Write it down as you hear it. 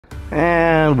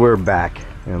And we're back.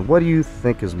 And what do you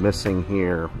think is missing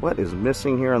here? What is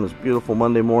missing here on this beautiful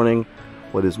Monday morning?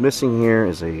 What is missing here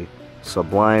is a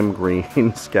sublime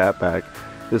green Scat Pack.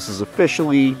 This is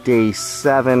officially day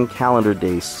 7, calendar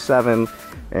day 7,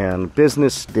 and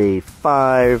business day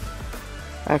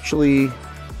 5. Actually,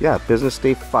 yeah, business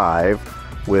day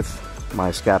 5 with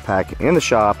my Scat Pack in the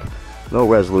shop. No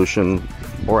resolution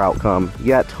or outcome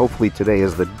yet. Hopefully today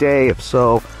is the day. If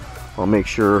so, I'll make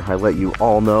sure I let you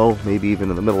all know, maybe even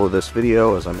in the middle of this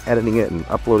video as I'm editing it and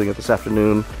uploading it this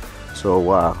afternoon.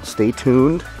 So stay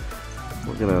tuned.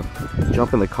 We're gonna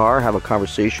jump in the car, have a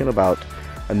conversation about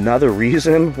another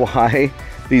reason why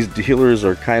these dealers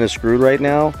are kind of screwed right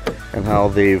now, and how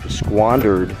they've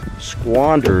squandered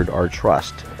our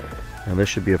trust. And this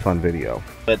should be a fun video.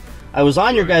 But I was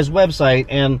on your guys' website,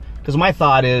 and because my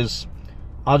thought is,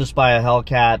 I'll just buy a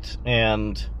Hellcat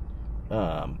and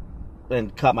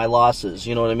cut my losses,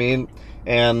 you know what I mean?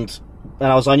 And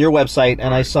I was on your website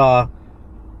and I saw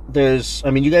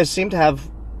you guys seem to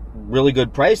have really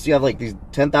good price. You have like these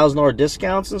 $10,000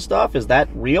 discounts and stuff. Is that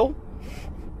real?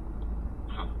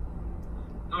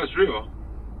 No, it's real,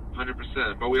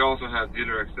 100%. But we also have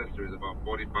dealer accessories, about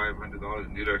 $4,500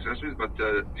 in dealer accessories. But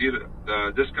the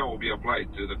discount will be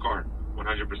applied to the car,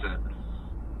 100%.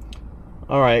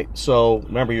 All right, so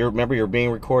remember you're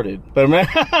being recorded. But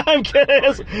I'm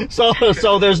kidding. So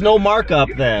there's no markup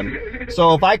then.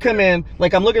 So if I come in,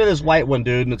 like I'm looking at this white one,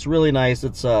 dude, and it's really nice.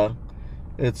 It's a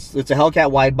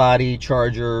Hellcat wide body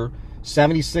Charger,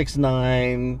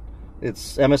 76.9.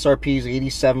 Its MSRP is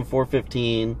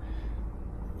 87,415.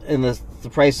 And the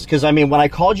price, because I mean, when I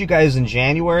called you guys in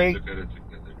January,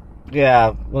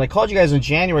 yeah, when I called you guys in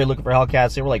January looking for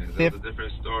Hellcats, they were like 50. That's a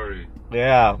different story.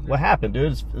 Yeah, what happened,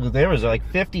 dude? There was like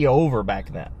 50 over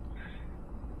back then.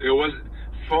 It was,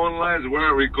 phone lines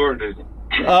weren't recorded.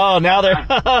 Oh, now they're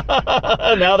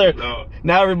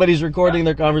now everybody's recording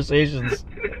their conversations.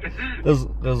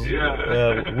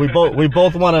 Yeah, we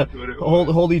both want to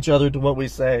hold each other to what we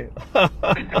say. Right.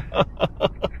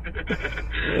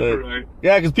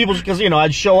 Yeah, because you know,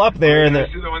 I'd show up there and I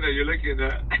see the one that you're looking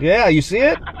at. Yeah, you see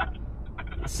it?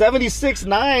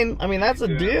 76.9. I mean, that's a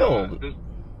deal.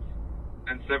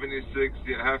 And 76,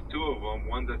 yeah, I have two of them.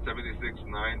 One's at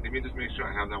 76.9. Let me just make sure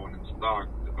I have that one in stock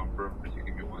to confirm. If you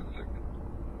give me 1 second.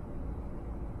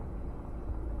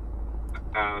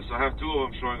 So I have two of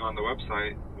them showing on the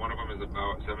website. One of them is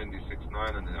about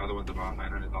 76.9, and the other one's about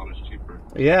 $900 cheaper.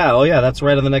 Yeah, oh yeah, that's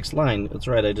right on the next line. That's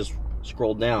right. I just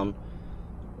scrolled down.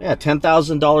 Yeah,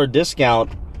 $10,000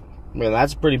 discount. I mean,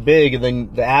 that's pretty big. And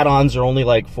then the add-ons are only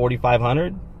like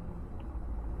 $4,500.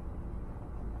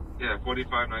 Yeah,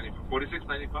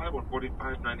 $46.95 or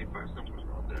 $45.95, somewhere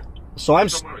around there. So you're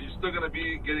still gonna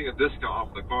be getting a discount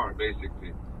off the car,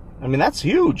 basically. I mean, that's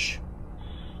huge.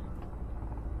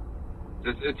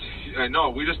 I know.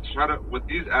 We just try to, with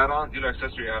these add-ons, dealer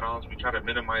accessory add-ons, we try to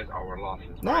minimize our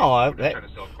losses. No, right? We're trying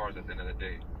to sell cars at the end of the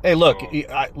day. Hey, look,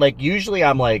 like usually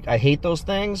I'm like, I hate those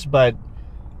things, but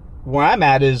where I'm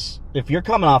at is, if you're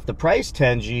coming off the price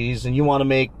 10 G's and you want to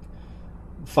make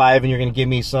 5 and you're going to give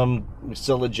me some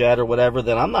Jet or whatever,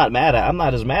 then I'm not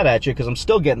as mad at you, because I'm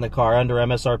still getting the car under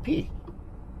MSRP.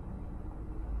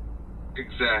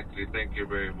 Exactly. Thank you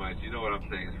very much. You know what I'm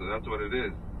saying. So that's what it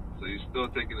is. So you're still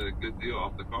taking a good deal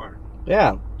off the car.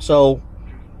 Yeah. So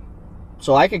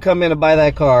I can come in and buy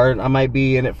that car, and I might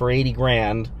be in it for 80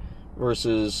 grand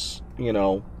versus, you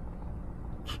know,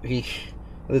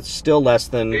 it's still less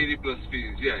than 80 plus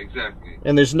fees. Yeah, exactly.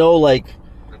 And there's no, like,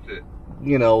 that's it,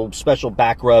 you know, special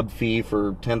back rub fee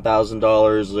for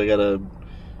 $10,000. I gotta,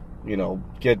 you know,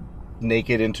 get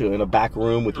naked in a back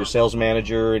room with your sales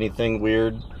manager or anything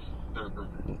weird.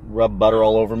 Rub butter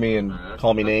all over me and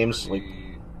call me names. Like,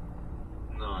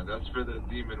 no, that's for the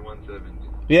Demon 170.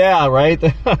 Yeah, right.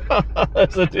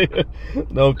 That's a dude.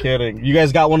 No kidding. You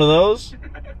guys got one of those?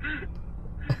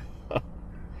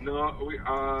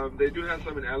 No, they do have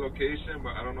some in allocation,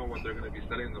 but I don't know what they're going to be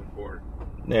selling them for.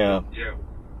 Yeah.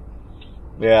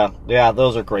 Yeah.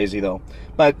 Those are crazy though.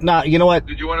 But nah, you know what?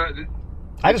 Did you want to?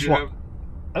 I just want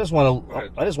a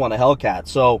Hellcat.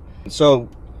 So. It'd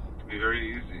be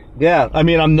very easy. Yeah, I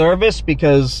mean, I'm nervous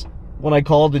because when I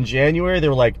called in January, they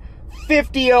were like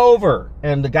 50 over,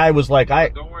 and the guy was like,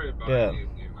 Don't worry about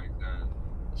anything like that.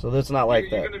 So that's not like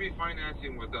that. You're going to be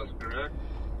financing with us, correct?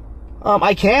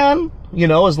 I can, you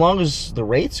know, as long as the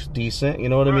rate's decent, you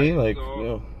know what I mean? Like, so, you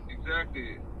know.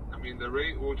 Exactly. I mean, the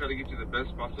rate, we'll try to get you the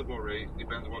best possible rate.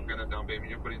 Depends what kind of down payment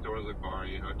you're putting towards the car,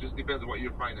 you know. It just depends on what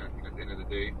you're financing at the end of the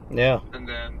day. Yeah. And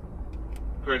then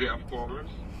credit, of course.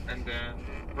 And then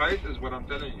price is what I'm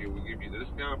telling you. We give you the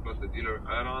discount plus the dealer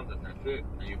add-ons, and that's it.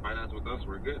 And you finance with us,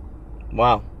 we're good.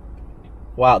 Wow.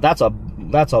 Wow, that's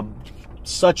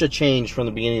such a change from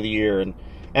the beginning of the year, and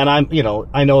I'm, you know,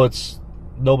 I know it's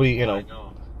nobody, you know,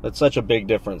 that's such a big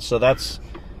difference. So that's,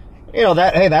 you know,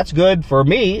 that, hey, that's good for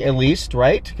me at least,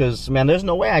 right? Because man, there's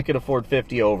no way I could afford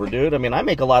 50 over, dude. I mean, I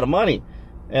make a lot of money,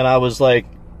 and I was like,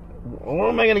 where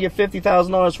am I going to get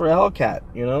 $50,000 for a Hellcat?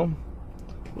 You know,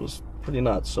 it was pretty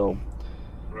nuts. So,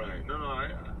 right? No,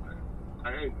 I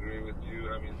agree with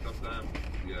you. I mean, sometimes,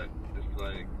 yeah, it's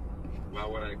like, why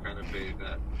would I kind of pay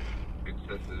that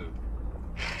excessive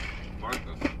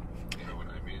markup? You know what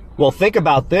I mean? So well, think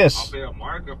about this. I'll pay a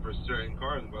markup for certain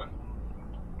cars, but.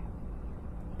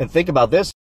 And think about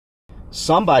this.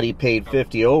 Somebody paid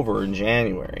 50 over in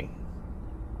January.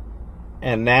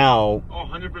 And now... Oh,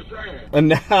 100%. And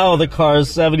now the car is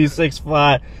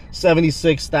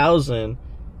 $76,000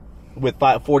 with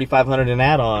 $4,500 in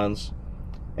add-ons.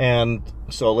 And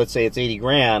so let's say it's 80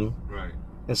 grand. Right.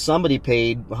 And somebody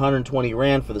paid 120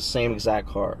 grand for the same exact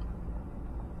car.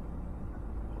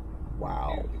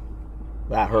 Wow.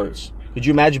 That hurts. Could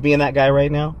you imagine being that guy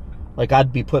right now? Like,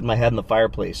 I'd be putting my head in the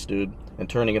fireplace, dude, and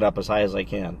turning it up as high as I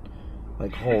can.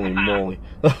 Like, holy moly.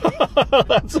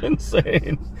 That's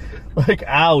insane. Like,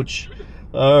 ouch.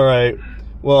 All right.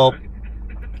 Well,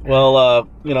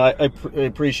 you know, I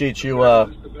appreciate you.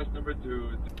 Well,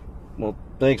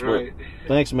 thanks, right.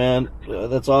 Thanks, man.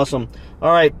 That's awesome.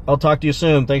 All right, I'll talk to you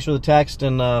soon. Thanks for the text,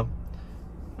 and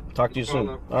talk to you soon.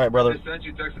 All right, brother. I sent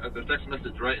you the text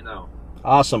message right now.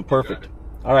 Awesome. Perfect.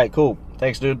 All right, cool.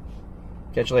 Thanks, dude.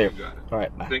 Catch you later. You got it. All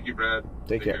right, bye. Thank you, Brad.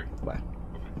 Take care. Bye.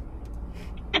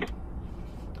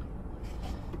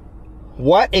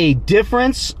 What a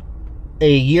difference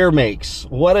a year makes.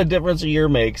 What a difference a year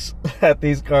makes that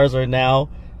these cars are now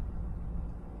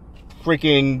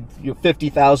freaking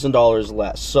 $50,000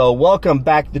 less. So welcome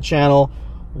back to the channel.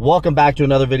 Welcome back to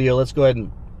another video. Let's go ahead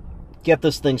and get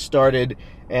this thing started.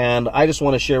 And I just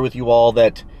want to share with you all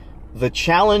that the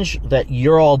challenge that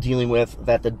you're all dealing with,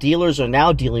 that the dealers are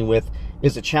now dealing with,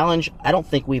 is a challenge I don't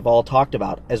think we've all talked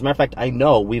about. As a matter of fact, I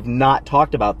know we've not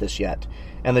talked about this yet.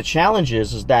 And the challenge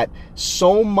is that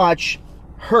so much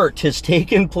hurt has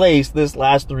taken place this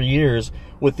last 3 years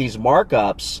with these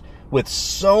markups, with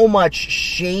so much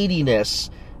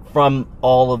shadiness from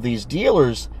all of these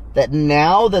dealers, that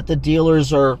now that the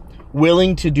dealers are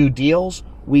willing to do deals,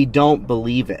 we don't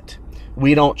believe it.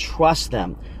 We don't trust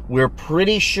them. We're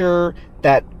pretty sure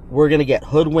that we're going to get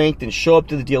hoodwinked and show up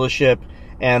to the dealership,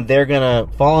 and they're going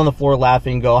to fall on the floor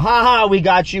laughing and go, ha ha, we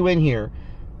got you in here.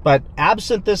 But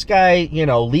absent this guy, you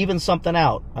know, leaving something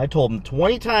out, I told him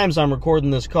 20 times I'm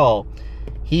recording this call,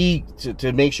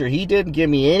 to make sure he didn't give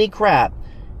me any crap.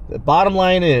 The bottom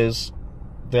line is,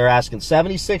 they're asking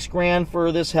 76 grand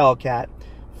for this Hellcat,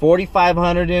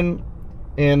 4,500 in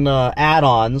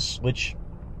add-ons, which,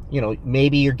 you know,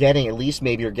 maybe you're getting, at least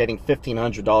maybe you're getting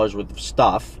 $1,500 worth of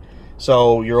stuff.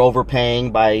 So you're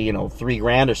overpaying by, you know, 3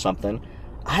 grand or something.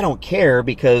 I don't care,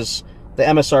 because the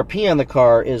MSRP on the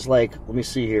car is like, let me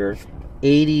see here,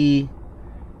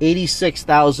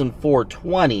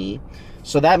 86,420.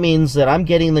 So that means that I'm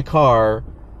getting the car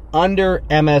under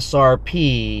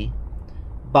MSRP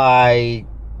by,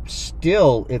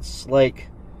 still, it's like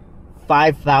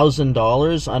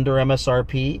 $5,000 under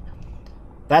MSRP.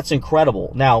 That's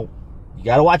incredible. Now, you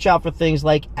got to watch out for things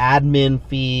like admin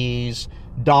fees,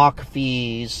 doc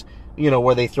fees, you know,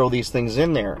 where they throw these things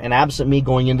in there. And absent me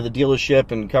going into the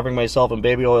dealership and covering myself in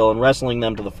baby oil and wrestling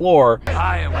them to the floor,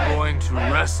 I am going to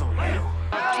wrestle you,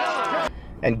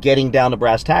 and getting down to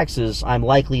brass taxes, I'm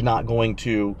likely not going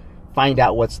to find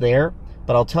out what's there.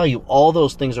 But I'll tell you, all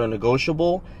those things are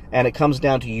negotiable, and it comes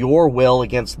down to your will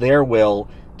against their will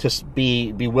to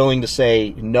be willing to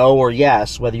say no or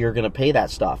yes, whether you're going to pay that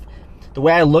stuff. The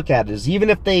way I look at it is, even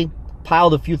if they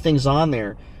piled a few things on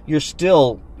there, you're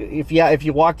still, if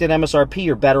you walked in MSRP,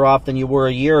 you're better off than you were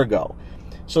a year ago.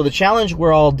 So the challenge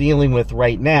we're all dealing with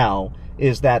right now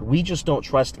is that we just don't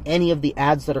trust any of the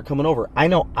ads that are coming over. I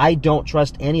know I don't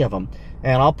trust any of them,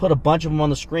 and I'll put a bunch of them on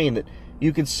the screen that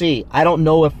you can see. I don't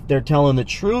know if they're telling the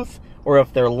truth or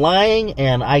if they're lying,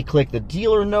 and I click the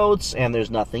dealer notes and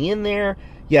there's nothing in there.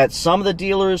 Yet some of the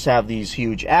dealers have these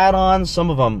huge add-ons. Some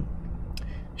of them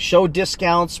show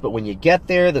discounts, but when you get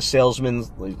there, the salesman,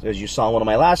 as you saw in one of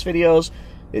my last videos,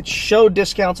 it showed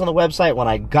discounts on the website. When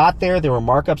I got there, there were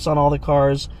markups on all the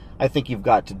cars. I think you've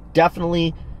got to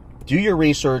definitely do your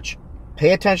research,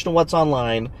 pay attention to what's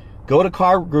online, go to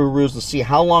Car Gurus and see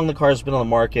how long the car has been on the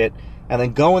market, and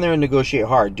then go in there and negotiate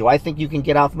hard. Do I think you can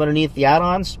get out from underneath the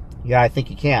add-ons? Yeah, I think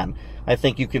you can. I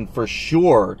think you can for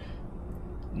sure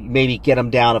maybe get them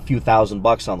down a few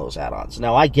 $1,000 on those add-ons.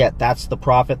 Now, I get that's the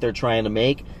profit they're trying to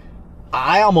make.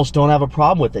 I almost don't have a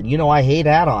problem with it. You know, I hate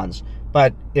add-ons,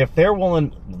 But if they're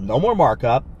willing, no more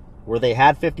markup, where they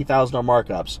had $50,000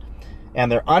 markups,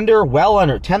 and they're well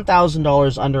under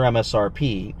 $10,000 under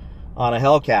MSRP on a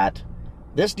Hellcat,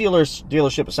 this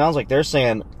dealership, it sounds like they're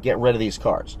saying, get rid of these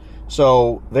cars.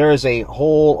 So there is a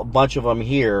whole bunch of them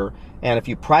here, and if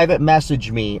you private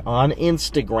message me on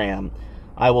Instagram,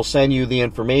 I will send you the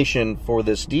information for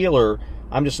this dealer.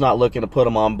 I'm just not looking to put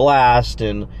them on blast,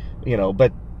 and, you know,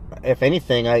 but if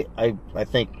anything, I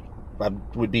think I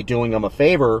would be doing them a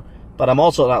favor, but I'm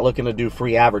also not looking to do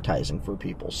free advertising for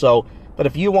people. So, but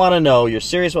if you want to know, you're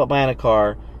serious about buying a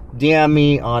car, DM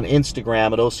me on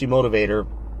Instagram at OC Motivator,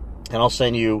 and I'll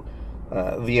send you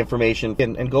the information,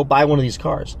 and go buy one of these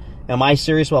cars. Am I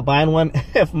serious about buying one?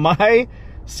 If my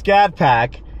Scat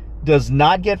Pack does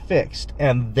not get fixed,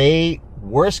 and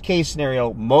worst case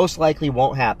scenario, most likely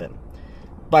won't happen,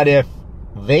 but if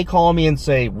they call me and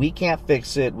say, we can't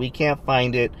fix it, we can't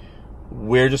find it,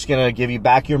 we're just going to give you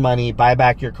back your money, buy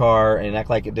back your car, and act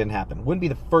like it didn't happen. Wouldn't be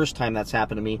the first time that's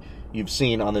happened to me you've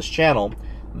seen on this channel.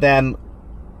 Then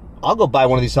I'll go buy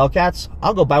one of these Hellcats.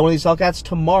 I'll go buy one of these Hellcats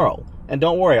tomorrow. And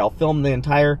don't worry, I'll film the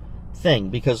entire thing,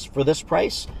 because for this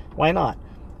price, why not?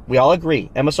 We all agree,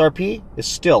 MSRP is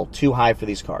still too high for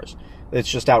these cars. It's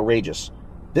just outrageous.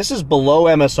 This is below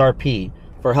MSRP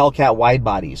for Hellcat wide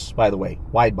bodies, by the way,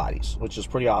 wide bodies, which is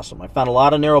pretty awesome. I found a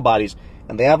lot of narrow bodies,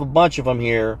 and they have a bunch of them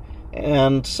here,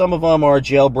 and some of them are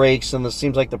jailbreaks, and it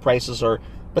seems like the prices are,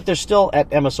 but they're still at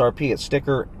MSRP. It's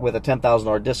sticker with a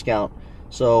 $10,000 discount,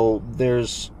 so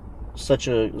there's a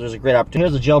great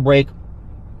opportunity. Here's a jailbreak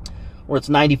where it's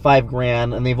 95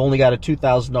 grand, and they've only got a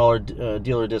 $2,000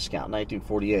 dealer discount,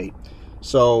 1948.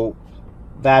 So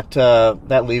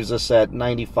that leaves us at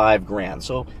 95 grand.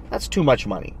 So that's too much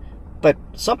money. But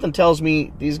something tells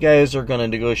me these guys are going to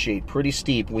negotiate pretty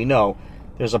steep. We know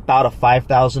there's about a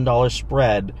 $5,000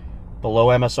 spread below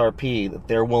MSRP that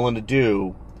they're willing to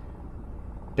do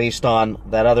based on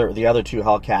the other two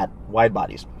Hellcat wide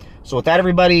bodies. So with that,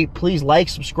 everybody, please like,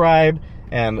 subscribe,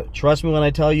 and trust me when I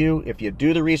tell you, if you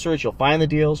do the research, you'll find the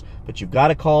deals, but you've got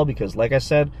to call, because like I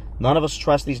said, none of us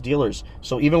trust these dealers.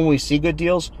 So even when we see good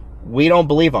deals, we don't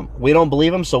believe them. We don't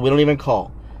believe them, so we don't even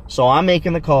call. So I'm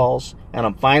making the calls, and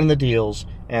I'm finding the deals,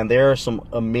 and there are some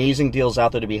amazing deals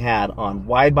out there to be had on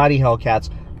wide-body Hellcats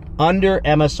under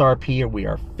MSRP. We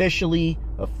are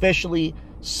officially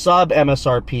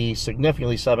sub-MSRP,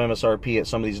 significantly sub-MSRP at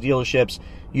some of these dealerships.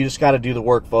 You just got to do the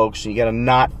work, folks. You got to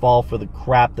not fall for the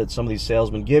crap that some of these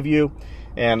salesmen give you.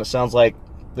 And it sounds like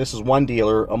this is one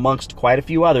dealer amongst quite a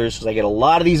few others, because I get a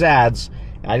lot of these ads,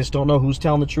 and I just don't know who's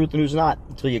telling the truth and who's not.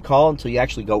 Until you call, until you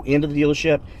actually go into the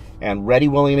dealership and ready,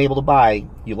 willing, and able to buy,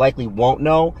 you likely won't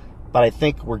know, but I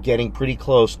think we're getting pretty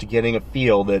close to getting a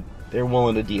feel that they're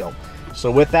willing to deal. So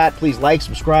with that, please like,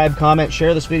 subscribe, comment,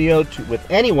 share this video with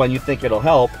anyone you think it'll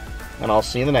help, and I'll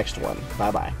see you in the next one.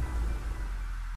 Bye-bye.